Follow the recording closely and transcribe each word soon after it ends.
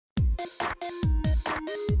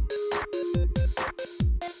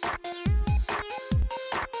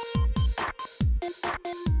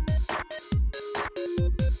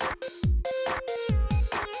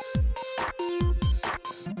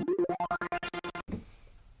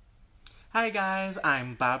Hi guys,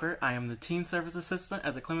 I'm BoBert. I am the Teen Service Assistant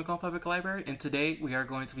at the Clinton-Macomb Public Library, and today we are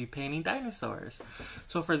going to be painting dinosaurs.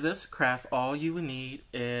 So for this craft, all you will need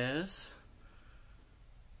is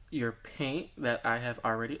your paint that I have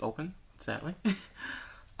already opened, sadly.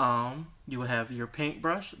 You will have your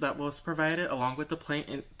paintbrush that was provided along with the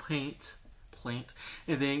paint,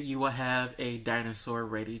 and then you will have a dinosaur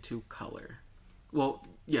ready to color. Well,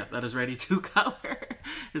 yeah, that is ready to color.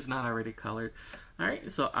 It's not already colored.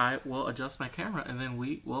 Alright, so I will adjust my camera and then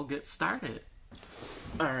we will get started.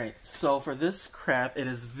 Alright, so for this craft, it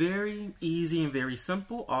is very easy and very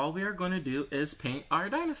simple. All we are going to do is paint our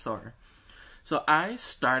dinosaur. So I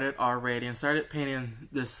started already and started painting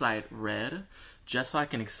this side red just so I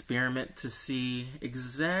can experiment to see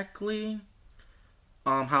exactly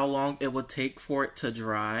how long it would take for it to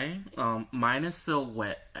dry. Mine is still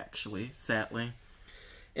wet, actually, sadly.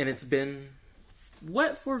 And it's been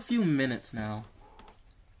wet for a few minutes now.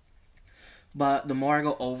 But the more I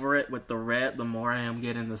go over it with the red, the more I am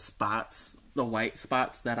getting the spots, the white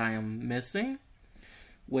spots that I am missing,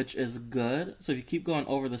 which is good. So if you keep going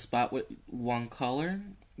over the spot with one color,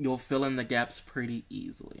 you'll fill in the gaps pretty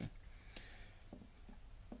easily.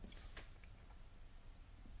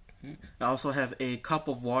 I also have a cup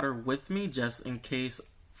of water with me just in case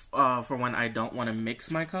for when I don't want to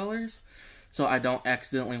mix my colors. So I don't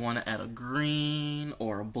accidentally want to add a green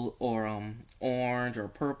or a blue or orange or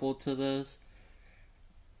purple to this,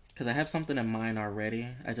 because I have something in mind already.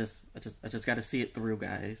 I just got to see it through,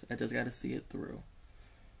 guys. I just got to see it through.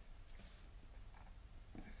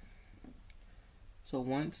 So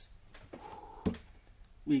once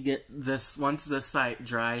we get this, once this side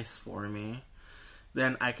dries for me,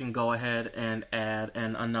 then I can go ahead and add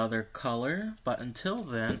another color. But until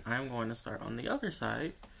then, I'm going to start on the other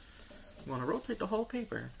side. I'm going to rotate the whole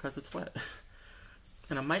paper because it's wet.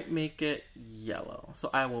 And I might make it yellow.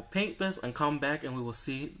 So I will paint this and come back and we will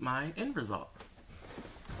see my end result.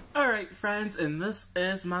 Alright friends, and this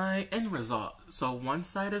is my end result. So one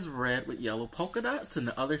side is red with yellow polka dots and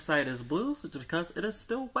the other side is blue because it is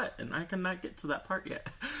still wet and I cannot get to that part yet.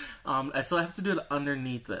 I still have to do it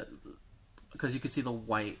underneath it because you can see the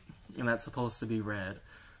white and that's supposed to be red.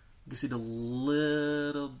 You can see the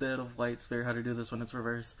little bit of white. It's very hard to do this when it's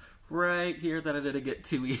reversed. Right here that I didn't get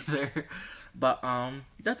to either. But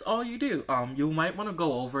that's all you do. You might want to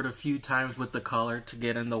go over it a few times with the color to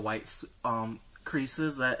get in the white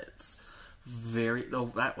creases. That's very,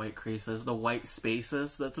 not white creases, the white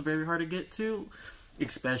spaces. That's very hard to get to,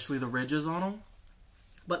 especially the ridges on them.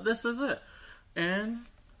 But this is it. And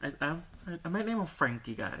I might name him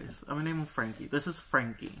Frankie, guys. I'm gonna name him Frankie. This is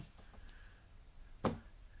Frankie.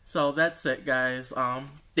 So that's it, guys.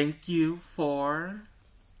 Thank you for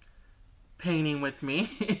painting with me.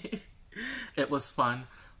 It was fun.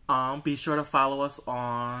 Be sure to follow us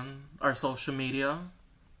on our social media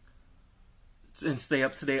and stay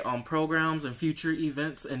up to date on programs and future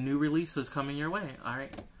events and new releases coming your way.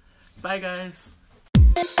 Alright, bye guys.